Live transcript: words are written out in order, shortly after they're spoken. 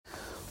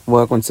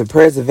Welcome to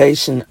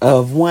Preservation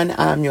of One.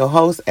 I'm your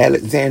host,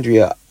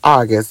 Alexandria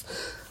August.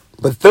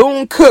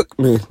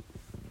 Bethune-Cookman.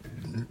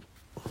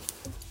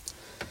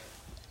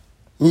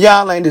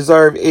 Y'all ain't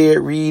deserve Ed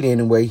Reed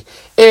anyway.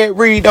 Ed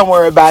Reed, don't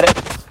worry about it.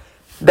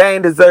 They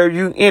ain't deserve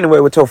you anyway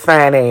with your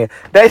fine ass.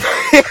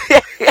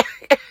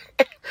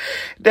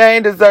 They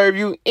ain't deserve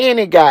you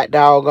any god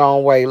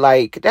doggone way.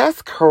 Like,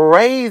 that's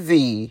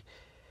crazy.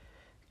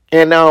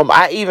 And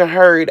I even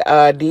heard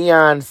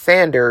Deion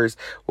Sanders,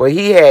 what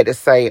he had to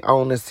say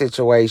on the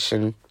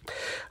situation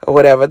or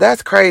whatever.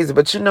 That's crazy.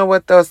 But you know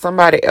what though?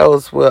 Somebody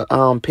else will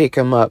pick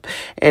him up.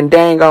 And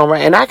dang on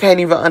right. And I can't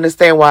even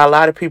understand why a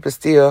lot of people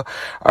still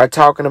are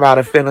talking about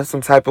and feeling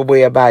some type of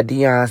way about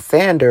Deion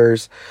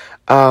Sanders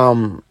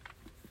going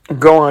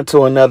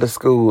to another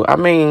school. I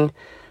mean,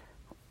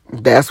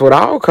 that's what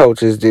all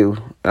coaches do.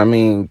 I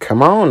mean,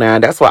 come on now.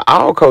 That's what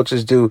all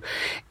coaches do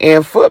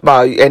in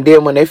football. And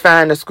then when they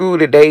find a school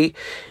that they,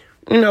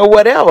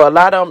 whatever, a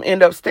lot of them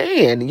end up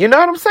staying. You know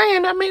what I'm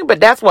saying? I mean, but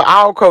that's what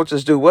all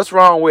coaches do. What's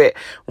wrong with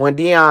when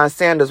Deion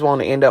Sanders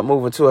want to end up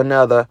moving to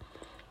another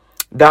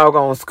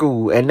doggone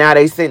school? And now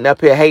they sitting up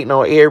here hating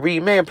on Ed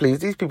Reed. Man, please,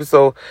 these people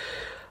so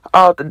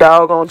off the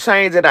doggone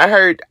chains. And I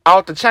heard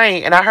off the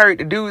chain, and I heard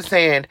the dude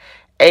saying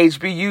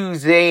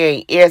HBUs,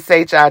 they ain't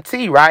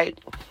SHIT, right?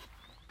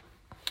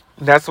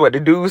 That's what the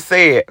dude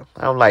said.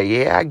 I'm like,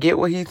 yeah, I get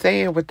what he's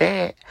saying with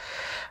that.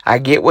 I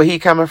get where he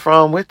coming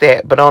from with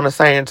that. But on the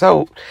same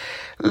token,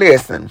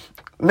 listen,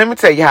 let me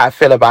tell you how I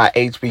feel about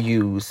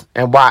HBUs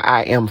and why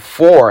I am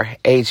for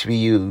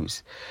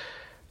HBUs.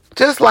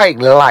 Just like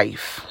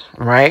life,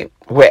 right?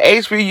 With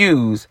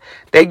HBUs,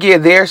 they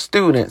give their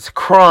students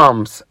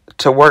crumbs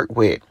to work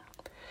with.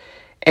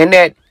 And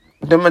that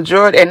the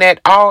majority, and that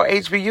all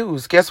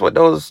HBUs, guess what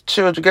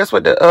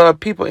the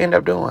people end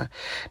up doing?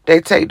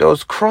 They take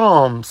those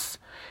crumbs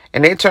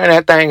and they turn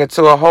that thing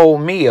into a whole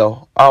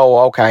meal.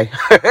 Oh, okay.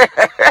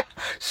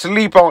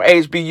 Sleep on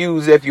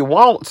HBUs if you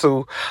want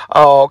to.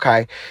 Oh,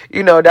 okay.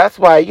 That's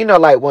why,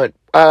 like when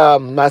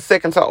my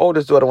second to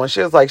oldest daughter, when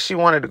she was like, she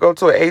wanted to go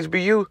to an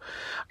HBU,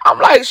 I'm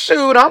like,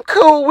 shoot, I'm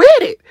cool with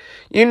it.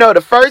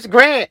 The first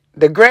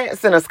the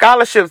grants and the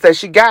scholarships that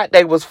she got,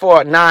 they was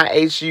for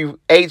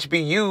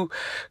non-HBU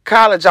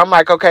college. I'm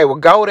like, okay, well,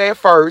 go there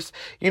first.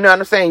 You know what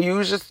I'm saying?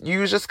 Use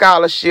your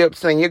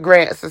scholarships and your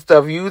grants and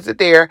stuff. Use it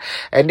there.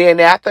 And then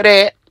after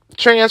that,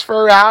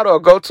 transfer out or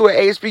go to an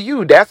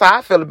HBU. That's how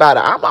I feel about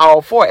it. I'm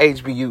all for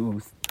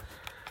HBUs.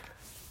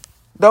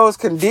 Those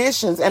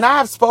conditions, and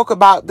I've spoke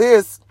about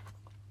this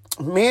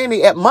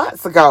many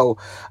months ago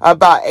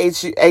about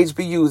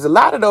HBUs. A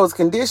lot of those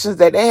conditions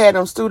that they had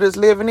them students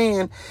living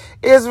in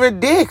is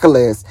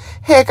ridiculous.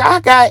 Heck, I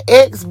got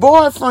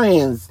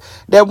ex-boyfriends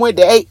that went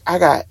to I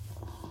got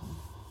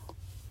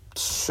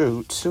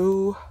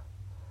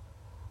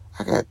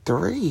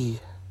three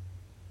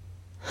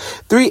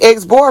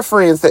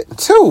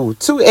ex-boyfriends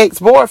two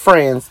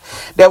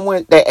ex-boyfriends that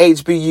went to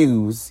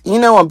HBUs,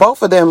 and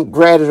both of them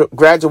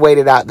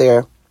graduated out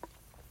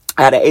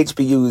of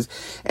HBUs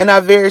and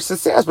are very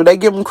successful. They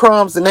give them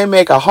crumbs and they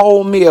make a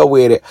whole meal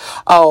with it.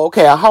 Oh,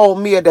 okay, a whole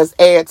meal that's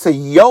add to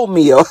your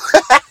meal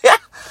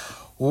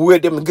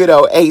with them good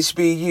old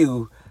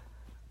HBU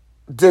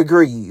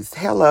degrees.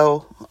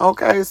 Hello.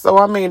 Okay, so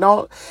I mean,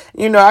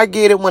 I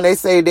get it when they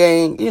say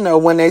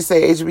when they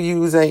say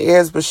HBUs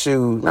ain't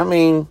SBSU. I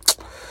mean,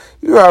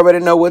 you already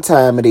know what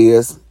time it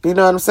is. You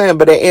know what I'm saying?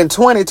 But in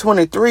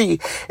 2023,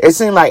 it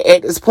seemed like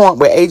at this point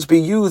with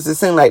HBUs, it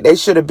seemed like they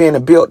should have been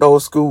to build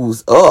those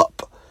schools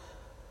up.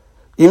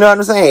 You know what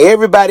I'm saying?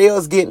 Everybody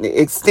else getting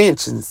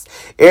extensions.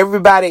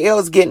 Everybody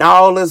else getting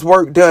all this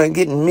work done,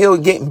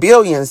 getting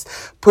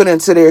billions put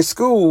into their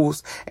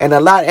schools. And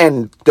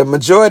the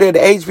majority of the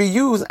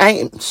HBUs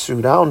ain't,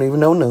 shoot, I don't even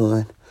know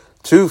none.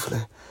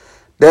 Truthfully.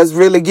 That's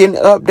really getting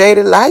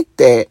updated like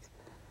that.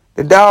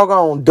 The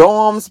doggone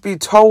dorms be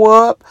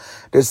tore up.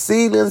 The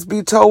ceilings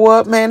be tore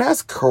up. Man,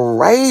 that's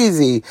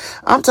crazy.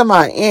 I'm talking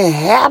about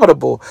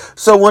inhabitable.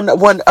 So when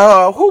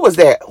who was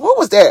that? What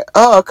was that?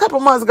 A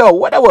couple months ago.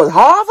 What that was?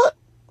 Harvard?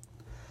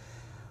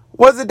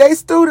 Was it they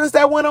students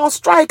that went on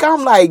strike?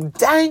 I'm like,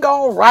 dang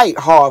all right,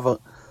 Harvard.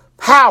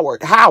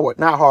 Howard,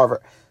 not Harvard.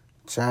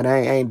 China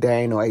ain't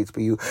no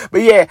HBU.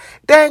 But yeah,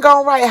 dang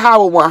all right,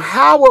 Howard won.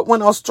 Howard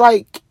went on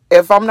strike.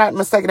 If I'm not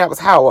mistaken, that was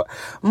Howard.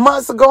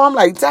 Months ago, I'm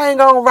like,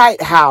 dang on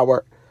right,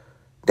 Howard.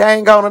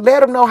 Dang on, let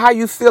them know how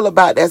you feel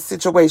about that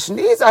situation.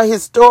 These are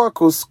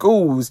historical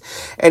schools.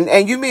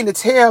 And you mean to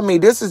tell me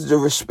this is the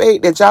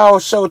respect that y'all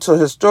show to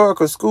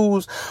historical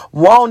schools,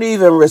 won't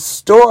even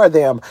restore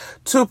them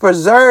to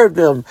preserve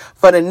them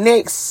for the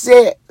next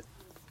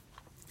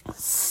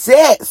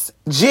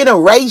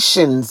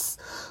generations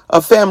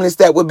of families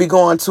that would be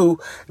going to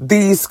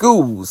these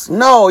schools.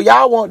 No,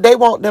 they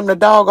want them to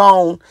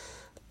doggone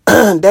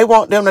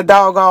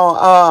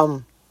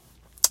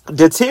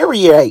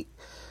deteriorate.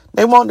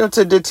 They want them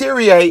to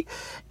deteriorate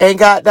and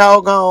got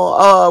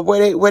doggone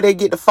where they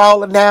get to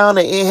falling down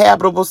and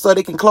inhabitable so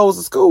they can close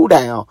the school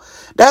down.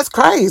 That's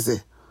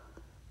crazy.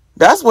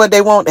 That's what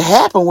they want to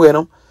happen with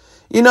them.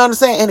 You know what I'm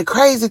saying? And the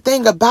crazy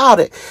thing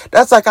about it,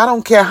 that's like, I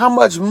don't care how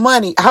much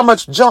money, how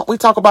much junk we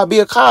talk about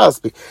Bill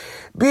Cosby.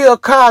 Bill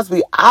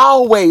Cosby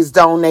always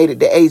donated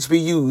to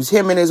HBUs,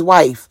 him and his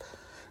wife.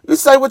 You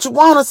say what you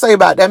want to say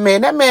about that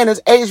man. That man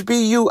is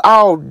HBU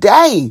all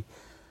day.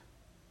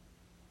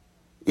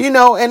 You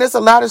know, and it's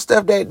a lot of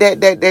stuff that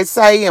they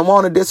say and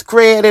want to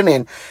discredit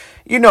and,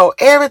 you know,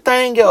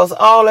 everything else,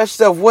 all that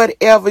stuff,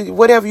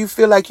 whatever you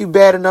feel like you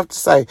bad enough to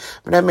say.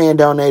 But that man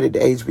donated to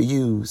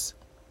HBUs.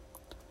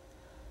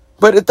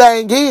 But the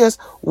thing is,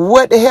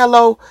 what they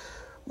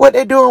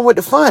doing with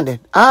the funding?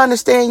 I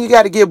understand you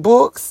got to get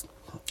books.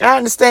 I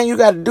understand you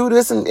got to do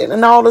this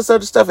and all this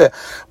other stuff here.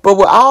 But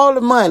with all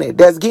the money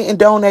that's getting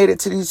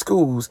donated to these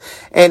schools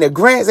and the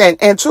grants,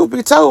 and truth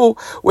be told,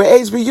 with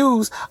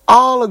HBUs,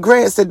 all the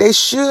grants that they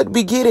should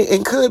be getting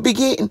and could be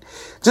getting,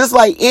 just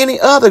like any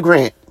other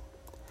grant,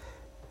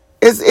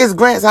 it's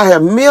grants out here,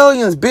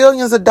 millions,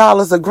 billions of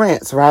dollars of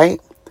grants,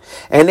 right?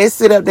 And they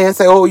sit up there and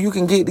say, oh, you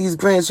can get these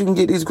grants, you can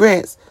get these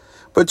grants.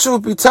 But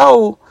truth be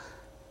told,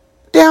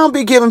 they don't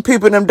be giving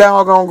people them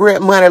doggone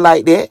grant money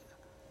like that.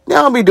 They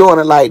don't be doing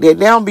it like that.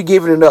 They don't be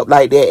giving it up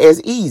like that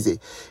as easy.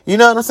 You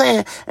know what I'm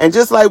saying? And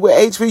just like with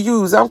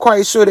HBUs, I'm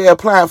quite sure they're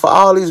applying for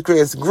all these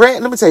grants.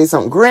 Let me tell you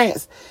something.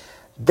 Grants,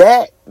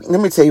 let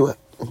me tell you what,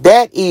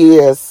 that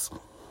is,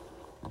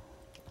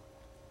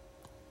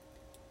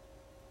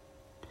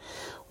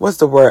 what's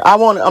the word?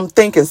 I'm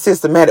thinking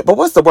systematic, but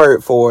what's the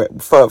word for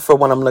it, for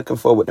what I'm looking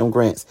for with them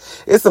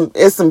grants? It's some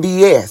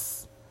BS.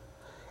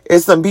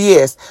 It's some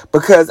BS,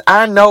 because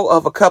I know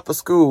of a couple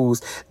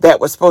schools that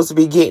were supposed to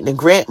be getting the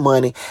grant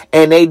money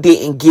and they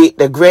didn't get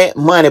the grant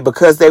money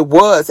because they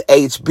was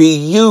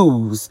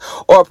HBUs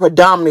or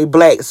predominantly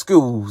black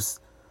schools.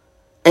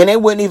 And they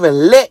wouldn't even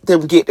let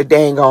them get the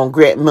dang on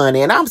grant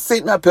money. And I'm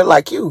sitting up here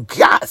like, you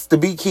got to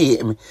be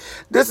kidding me.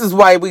 This is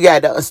why we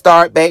got to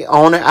start back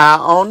owning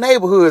our own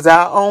neighborhoods,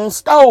 our own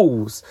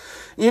stores.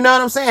 You know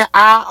what I'm saying?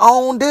 I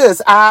own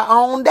this, I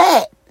own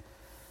that.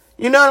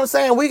 You know what I'm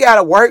saying? We got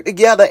to work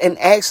together and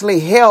actually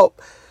help.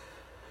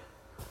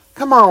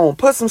 Come on,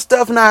 put some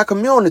stuff in our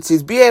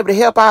communities. Be able to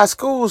help our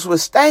schools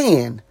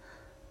withstand.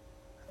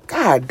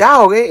 God,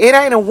 dog, it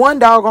ain't a one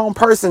doggone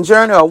person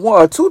journey or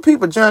one or two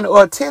people journey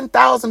or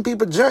 10,000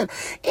 people journey.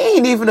 It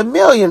ain't even a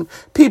million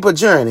people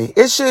journey.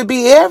 It should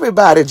be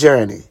everybody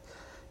journey.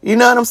 You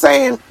know what I'm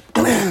saying?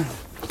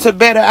 To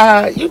better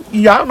our,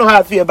 y'all know how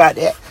I feel about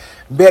that.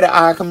 Better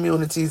our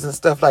communities and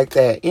stuff like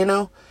that, you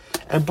know?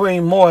 And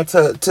bring more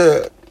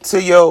to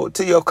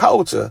your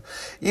culture.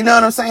 You know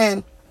what I'm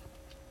saying?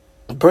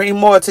 Bring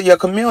more to your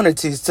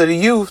communities, to the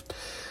youth,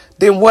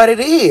 than what it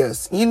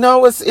is. You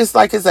know, it's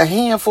like it's a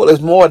handful.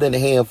 It's more than a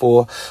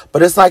handful,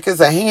 but it's like it's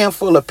a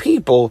handful of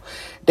people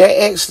that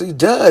actually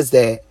does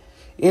that.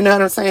 You know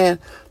what I'm saying?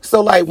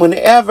 So like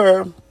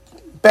whenever,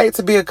 back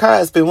to Bill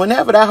Cosby,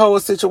 whenever that whole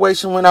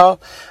situation went off,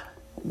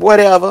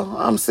 whatever,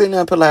 I'm sitting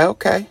up and like,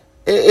 okay,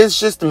 it's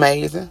just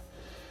amazing.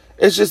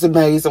 It's just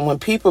amazing when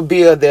people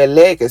build their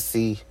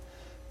legacy.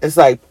 It's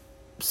like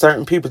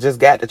certain people just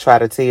got to try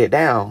to tear it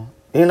down.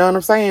 You know what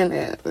I'm saying?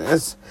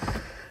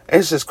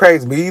 It's just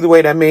crazy. But either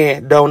way, that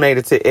man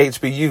donated to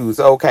HBUs.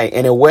 Okay.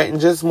 And it wasn't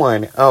just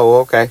money.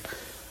 Oh, okay.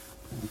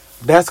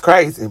 That's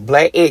crazy.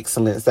 Black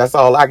excellence. That's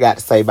all I got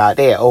to say about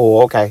that.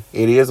 Oh, okay.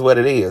 It is what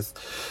it is.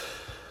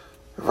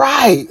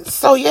 Right.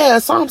 So, yeah.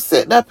 So I'm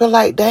sitting up and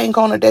like, dang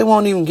on it. They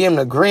won't even give them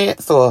the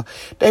grants, or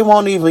they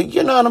won't even,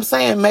 you know what I'm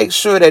saying, make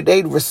sure that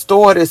they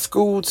restore the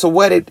school to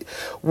what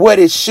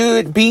it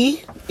should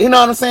be. You know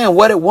what I'm saying?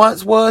 What it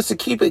once was, to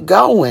keep it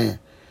going.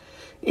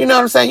 You know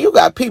what I'm saying? You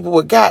got people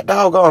with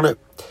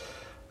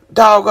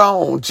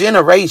doggone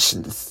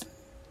generations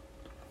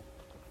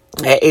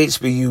at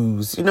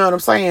HBUs. You know what I'm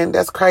saying?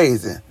 That's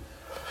crazy.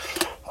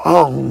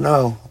 Oh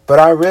no. But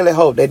I really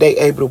hope that they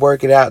able to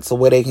work it out so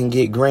where they can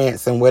get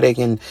grants and where they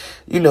can,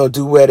 you know,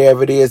 do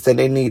whatever it is that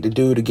they need to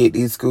do to get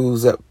these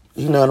schools up,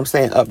 you know what I'm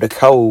saying, up to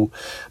code.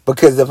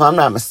 Because if I'm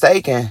not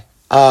mistaken,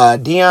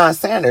 Deion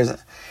Sanders,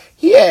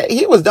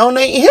 he was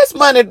donating his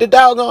money to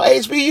doggone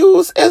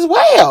HBUs as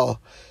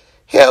well.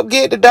 Help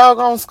get the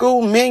doggone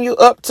school menu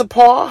up to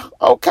par.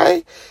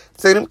 Okay.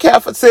 See, them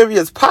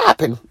cafeterias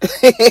popping.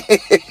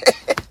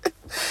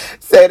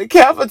 Say the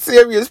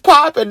cafeterias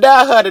popping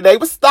now, honey. They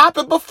were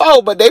stopping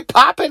before, but they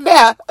popping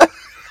now.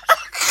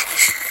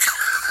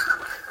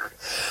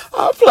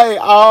 I play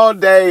all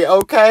day,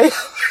 okay?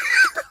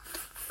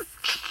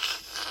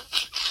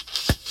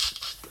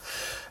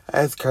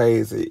 That's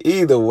crazy.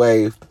 Either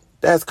way,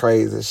 that's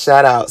crazy.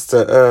 Shout outs to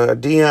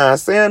Deion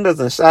Sanders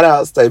and shout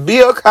outs to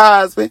Bill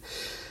Cosby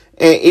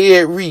and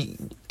Ed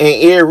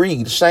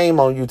Reed. Shame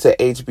on you to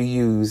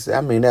HBUs.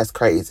 I mean, that's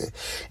crazy.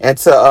 And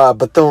to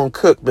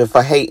Bethune-Cookman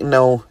for hating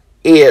on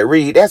Ed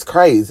Reed. That's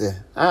crazy.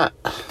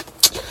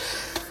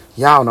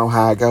 Y'all know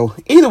how I go.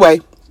 Either way,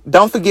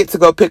 don't forget to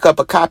go pick up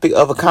a copy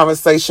of A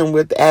Conversation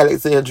with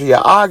Alexandria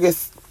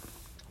August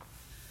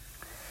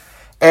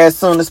as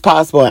soon as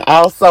possible. And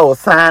also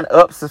sign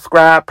up,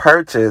 subscribe,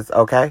 purchase,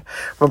 okay?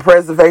 From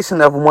Preservation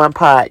of One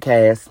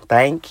Podcast.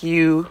 Thank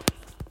you.